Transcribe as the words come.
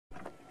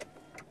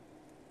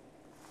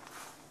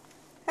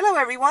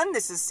everyone,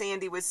 this is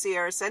Sandy with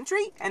Sierra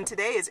Sentry, and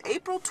today is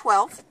April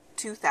 12th,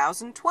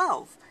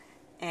 2012.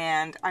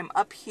 And I'm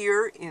up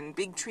here in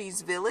Big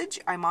Trees Village.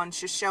 I'm on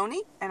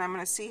Shoshone, and I'm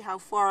going to see how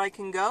far I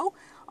can go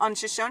on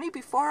Shoshone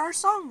before our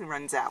song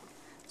runs out.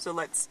 So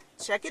let's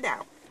check it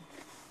out.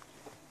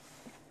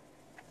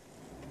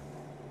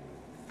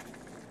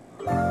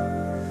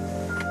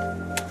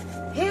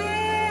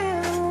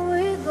 Here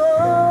we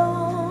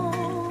go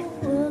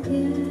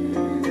again.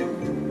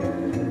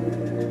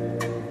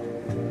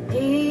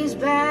 He's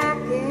back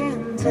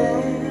in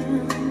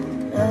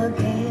town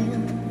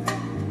again.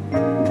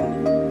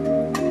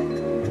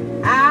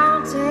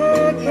 I'll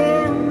take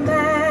him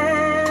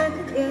back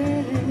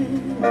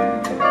again.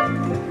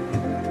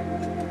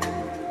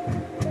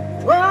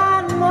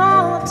 One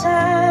more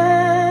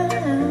time.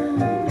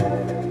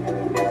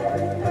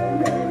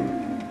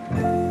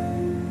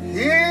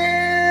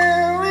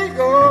 Here we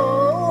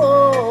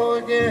go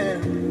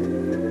again.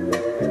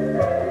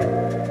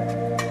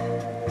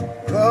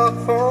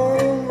 The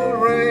phone will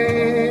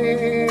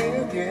ring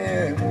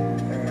again.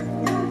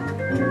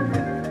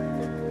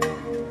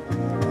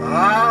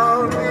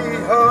 I'll be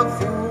her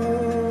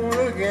fool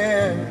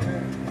again.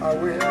 I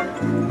will.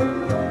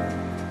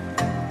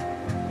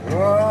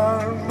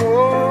 One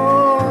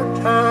more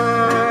time.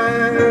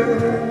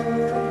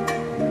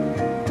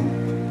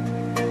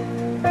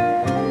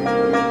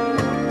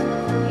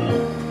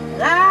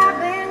 I've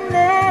been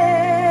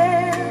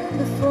there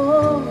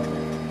before,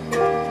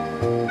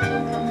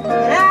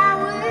 but I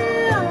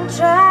will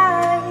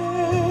try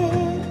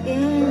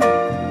again.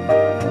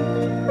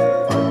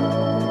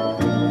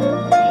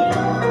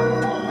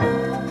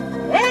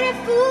 Any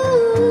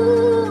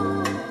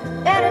fool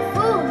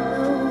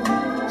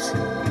knows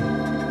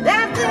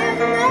that there's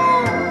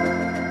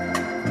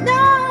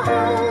no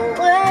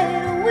way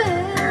to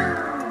win.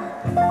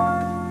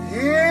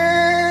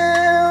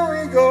 Here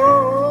we go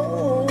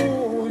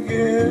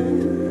again.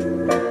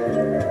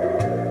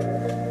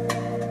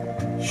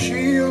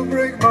 She'll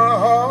break my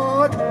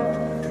heart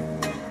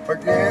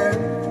again.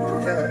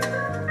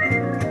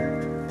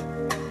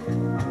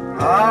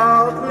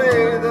 I'll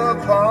play the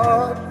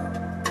part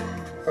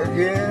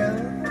again.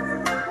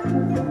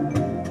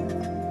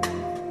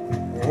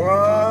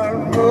 One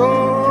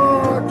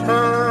more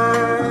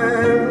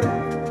time.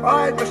 All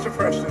right, Mr.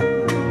 Preston.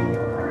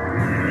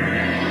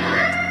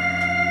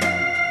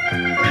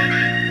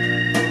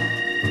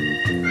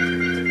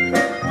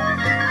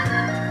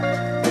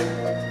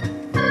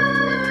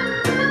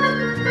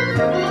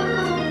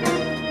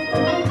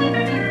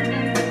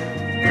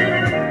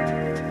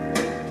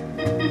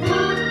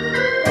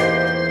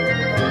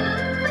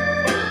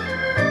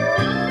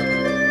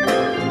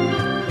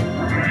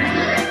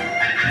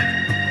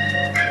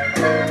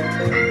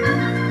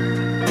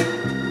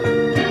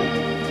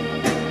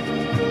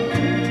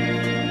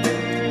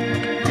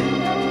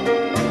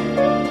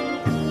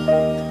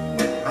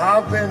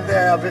 I've been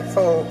there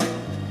before.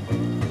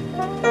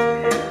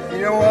 You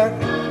know what?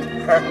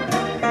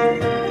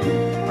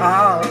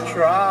 I'll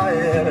try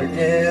it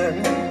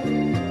again.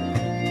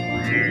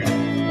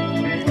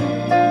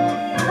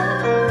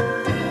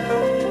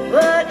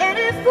 But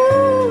any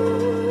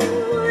fool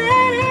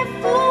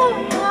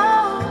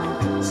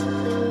knows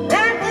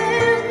that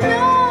there's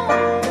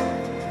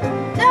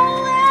no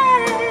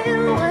way to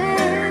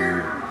win.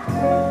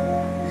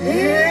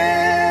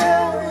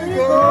 Here we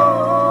go.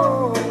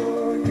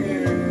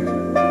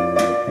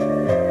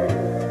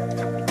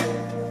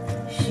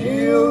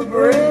 She'll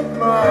break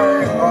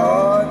my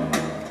heart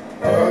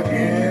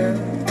again.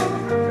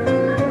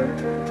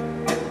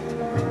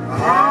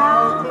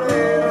 I'll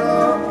play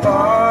the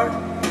part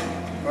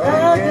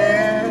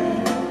again.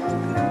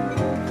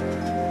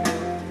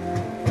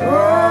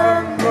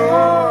 One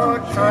more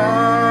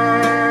time.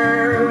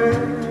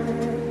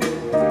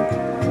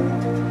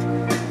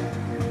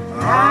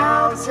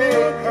 I'll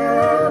take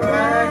her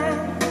back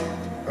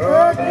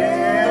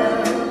again.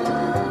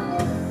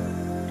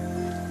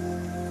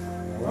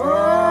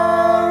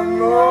 One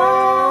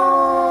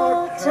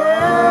more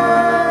time.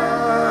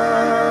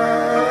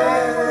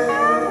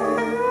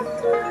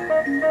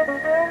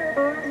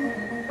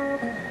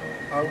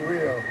 I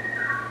will.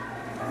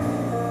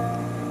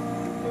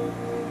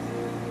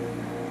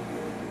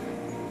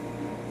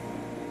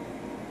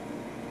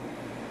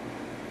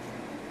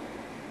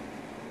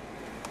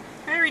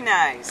 Very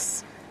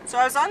nice. So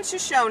I was on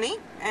Shoshone,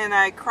 and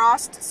I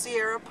crossed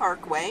Sierra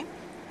Parkway,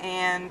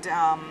 and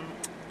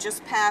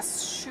just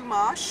past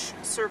Shoshone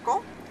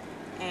Circle,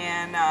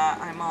 and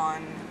I'm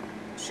on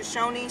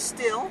Shoshone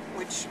still,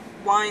 which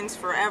winds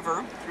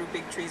forever through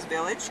Big Trees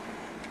Village,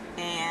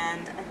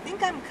 and I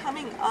think I'm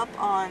coming up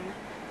on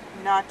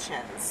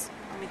Natchez.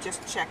 Let me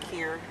just check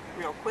here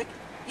real quick.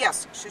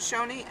 Yes,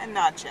 Shoshone and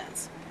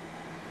Natchez.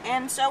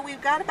 And so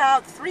we've got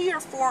about 3 or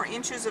 4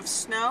 inches of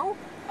snow.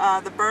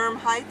 The berm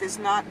height is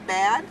not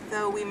bad,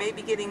 though we may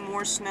be getting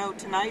more snow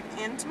tonight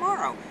and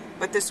tomorrow.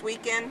 But this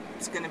weekend,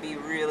 it's going to be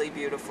really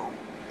beautiful.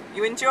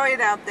 You enjoy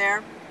it out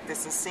there.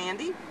 This is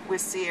Sandy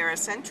with Sierra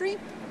Sentry,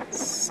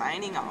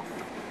 signing off.